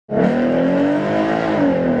God,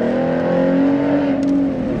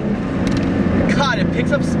 it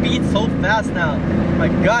picks up speed so fast now. Oh my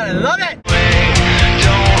God, I love it!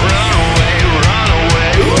 Don't run away, run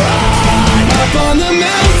away. Up on the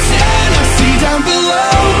mountain, I see down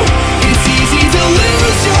below. It's easy to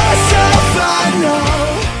lose yourself, I know.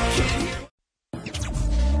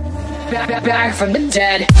 Back from the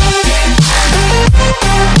dead.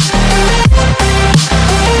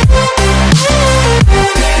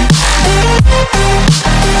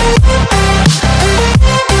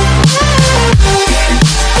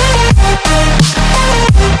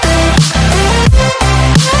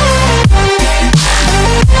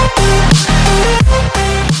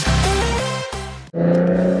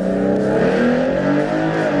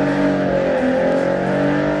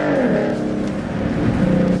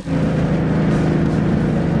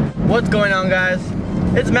 What's going on, guys?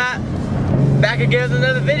 It's Matt, back again with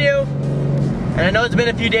another video. And I know it's been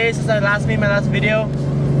a few days since I last made my last video,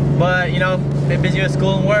 but you know, been busy with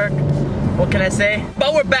school and work. What can I say?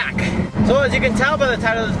 But we're back. So as you can tell by the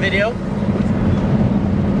title of this video,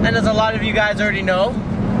 and as a lot of you guys already know,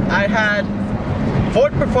 I had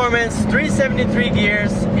Ford Performance 373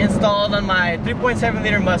 gears installed on my 3.7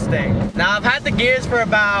 liter Mustang. Now I've had the gears for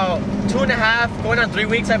about 2.5, going on 3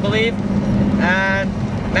 weeks I believe, and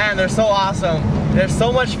man, they're so awesome. They're so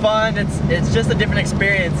much fun. It's just a different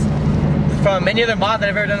experience from any other mod that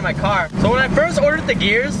I've ever done in my car. So when I first ordered the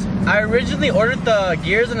gears, I originally ordered the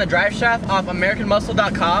gears and the drive shaft off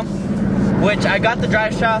AmericanMuscle.com, which I got the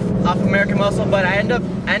drive shaft off American Muscle, but I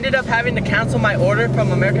ended up having to cancel my order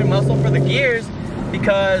from American Muscle for the gears,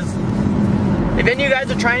 because if any of you guys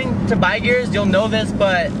are trying to buy gears, you'll know this,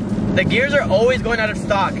 but the gears are always going out of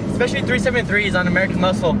stock, especially 373s on American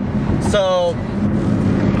Muscle. So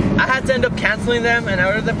I had to end up canceling them, and I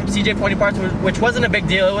ordered them from CJ Pony Parts, which wasn't a big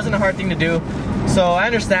deal. It wasn't a hard thing to do. So I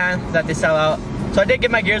understand that they sell out. So I did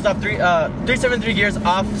get my gears off 373 gears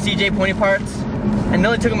off CJ Pony Parts, and it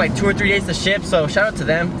only took them like 2 or 3 days to ship. So shout out to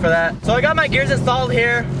them for that. So I got my gears installed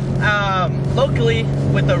here locally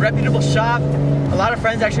with a reputable shop. A lot of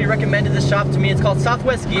friends actually recommended this shop to me. It's called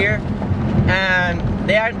Southwest Gear, and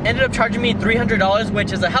they ended up charging me $300,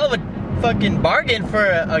 which is a hell of a fucking bargain for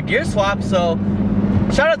a gear swap. So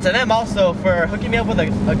shout out to them also for hooking me up with a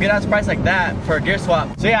good ass price like that for a gear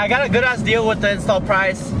swap. So yeah, I got a good ass deal with the install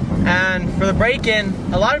price. And for the break-in,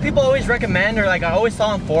 a lot of people always recommend, or like I always saw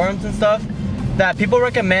on forums and stuff, that people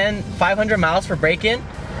recommend 500 miles for break-in.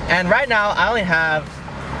 And right now I only have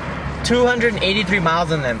 283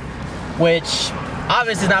 miles in them, which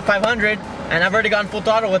obviously is not 500, and I've already gone full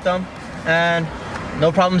throttle with them and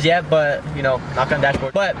no problems yet, but you know, knock on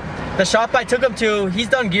dashboard. But the shop I took him to, he's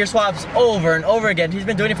done gear swaps over and over again. He's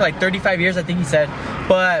been doing it for like 35 years, I think he said.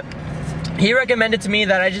 But he recommended to me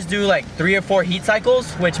that I just do like 3 or 4 heat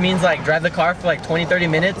cycles, which means like drive the car for like 20-30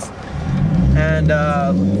 minutes and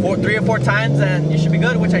 3 or 4 times, and you should be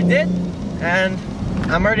good, which I did. And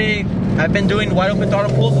I've been doing wide open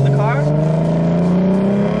throttle pulls with the car.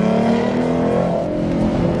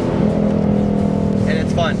 And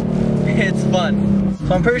it's fun. It's fun.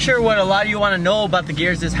 So I'm pretty sure what a lot of you want to know about the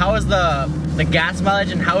gears is how is the gas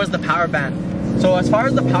mileage and how is the power band. So as far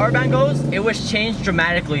as the power band goes, it was changed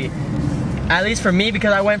dramatically. At least for me,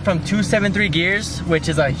 because I went from 273 gears, which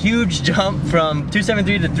is a huge jump from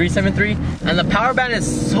 273 to 373. And the power band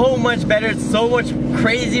is so much better, it's so much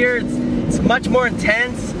crazier, it's much more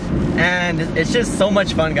intense, and it's just so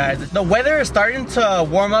much fun, guys. The weather is starting to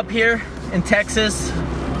warm up here in Texas.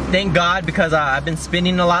 Thank God, because I've been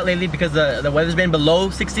spinning a lot lately because the weather's been below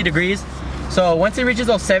 60 degrees. So once it reaches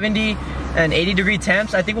those 70 and 80 degree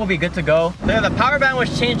temps, I think we'll be good to go. So yeah, the power band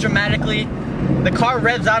was changed dramatically. The car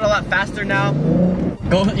revs out a lot faster now.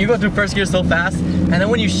 You go through first gear so fast, and then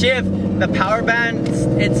when you shift, the power band,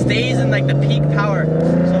 it stays in like the peak power.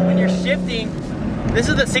 So when you're shifting, this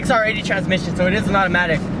is the 6R80 transmission, so it is an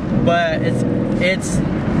automatic, but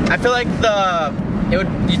I feel like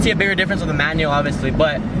you'd see a bigger difference with the manual, obviously,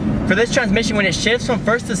 but for this transmission, when it shifts from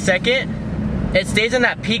first to second, it stays in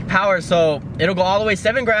that peak power. So it'll go all the way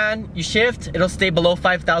 7 grand, you shift, it'll stay below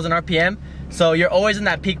 5,000 RPM. So you're always in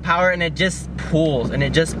that peak power, and it just pulls, and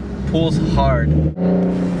it just pulls hard.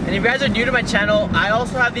 And if you guys are new to my channel, I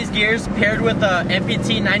also have these gears paired with a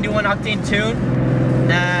MPT 91 octane tune,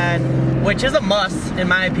 and which is a must in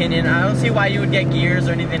my opinion. I don't see why you would get gears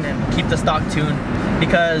or anything and keep the stock tune,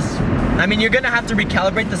 because I mean, you're gonna have to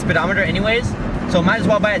recalibrate the speedometer anyways, so might as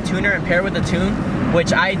well buy a tuner and pair with the tune,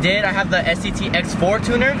 which I did. I have the SCT X4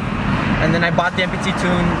 tuner, and then I bought the MPT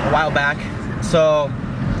tune a while back. So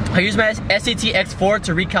I use my SCT X4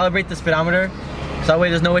 to recalibrate the speedometer, so that way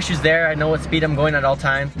there's no issues there. I know what speed I'm going at all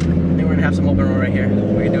times. I think we're gonna have some open road right here.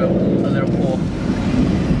 We can do it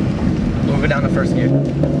first gear.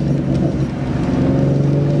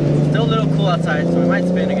 Still a little cool outside, so we might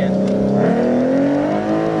spin again. Oh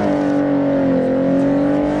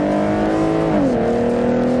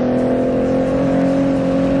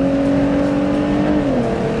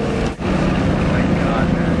my god,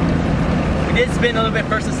 man. We did spin a little bit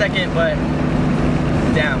first and second, but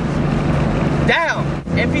down.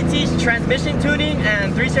 MPT's transmission tuning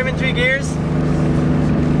and 373 gears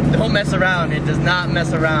don't mess around. It does not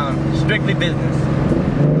mess around. Strictly business.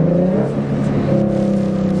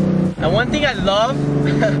 And one thing I love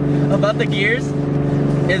about the gears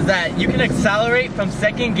is that you can accelerate from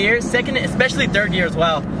second gear, especially third gear as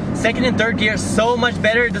well. Second and third gear so much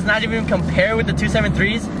better. It does not even compare with the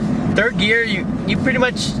 273s. Third gear, you pretty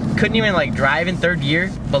much couldn't even like drive in third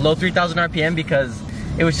gear below 3,000 RPM because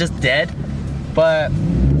it was just dead. But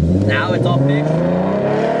now it's all fixed.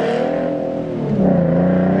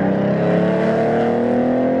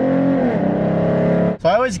 So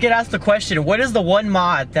I always get asked the question, what is the one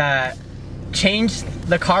mod that changed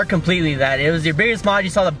the car completely, that it was your biggest mod, you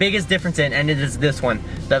saw the biggest difference in, and it is this one.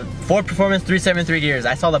 The Ford Performance 373 gears.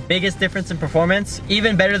 I saw the biggest difference in performance,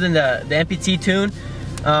 even better than the MPT tune.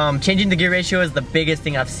 Changing the gear ratio is the biggest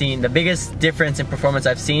thing I've seen, the biggest difference in performance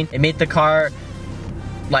I've seen. It made the car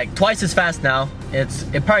like twice as fast now.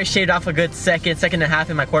 It probably shaved off a good second and a half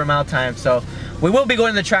in my quarter mile time. So we will be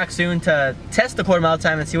going to the track soon to test the quarter mile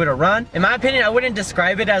time and see what it'll run. In my opinion, I wouldn't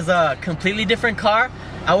describe it as a completely different car.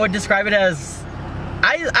 I would describe it as,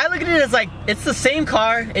 I look at it as like, it's the same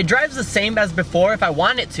car. It drives the same as before if I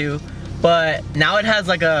want it to, but now it has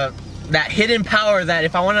like that hidden power that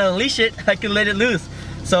if I want to unleash it, I can let it loose.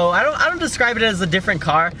 So I don't describe it as a different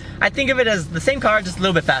car. I think of it as the same car, just a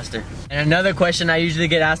little bit faster. And another question I usually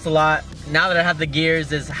get asked a lot, now that I have the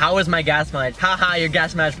gears, is how is my gas mileage? Haha, your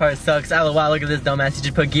gas mileage probably sucks. LOL, look at this dumbass, he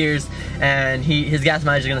just put gears and his gas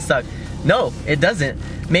mileage is gonna suck. No, it doesn't.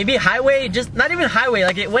 Maybe highway, just not even highway,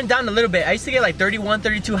 like it went down a little bit. I used to get like 31,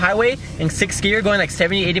 32 highway in 6th gear going like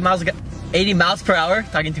 70, 80 miles per hour,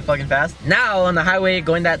 talking too fucking fast. Now on the highway,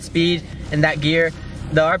 going that speed and that gear,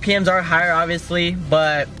 the RPMs are higher obviously,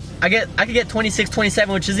 but I could get 26,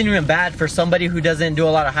 27, which isn't even bad for somebody who doesn't do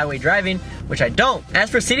a lot of highway driving, which I don't.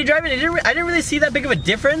 As for city driving, I didn't really see that big of a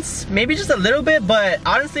difference. Maybe just a little bit, but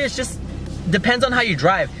honestly, it's just depends on how you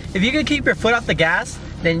drive. If you can keep your foot off the gas,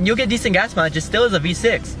 then you'll get decent gas mileage. It still is a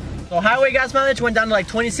V6. So highway gas mileage went down to like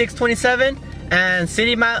 26, 27, and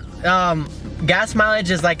city gas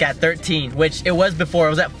mileage is like at 13, which it was before.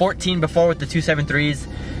 It was at 14 before with the 273s.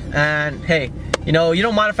 And hey, you know, you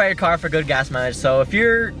don't modify your car for good gas mileage. So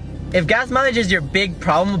if gas mileage is your big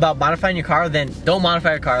problem about modifying your car, then don't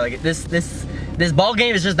modify your car. Like this ball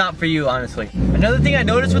game is just not for you, honestly. Another thing I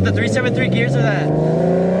noticed with the 373 gears are that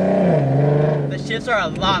the shifts are a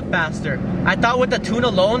lot faster. I thought with the tune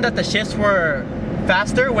alone that the shifts were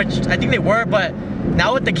faster, which I think they were, but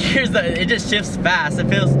now with the gears, it just shifts fast. It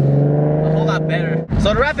feels a whole lot better.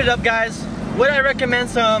 So to wrap it up, guys, would I recommend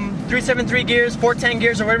some 373 gears, 410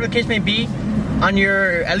 gears, or whatever the case may be on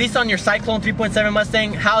at least on your Cyclone 3.7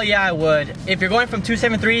 Mustang? Hell yeah, I would. If you're going from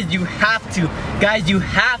 273s, you have to, guys, you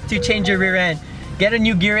have to change your rear end. Get a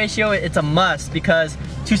new gear ratio. It's a must, because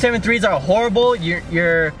 273s are horrible.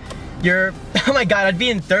 You're oh my god, I'd be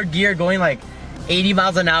in third gear going like 80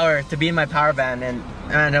 miles an hour to be in my power band,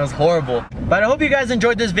 and it was horrible. But I hope you guys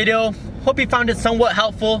enjoyed this video. Hope you found it somewhat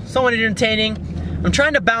helpful, somewhat entertaining. I'm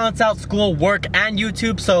trying to balance out school, work, and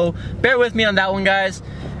YouTube, so bear with me on that one, guys.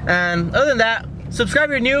 And other than that, subscribe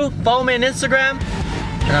if you're new, follow me on Instagram,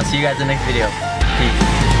 and I'll see you guys in the next video. Peace.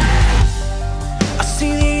 I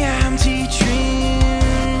see the empty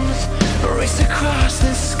dreams race across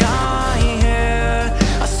the sky.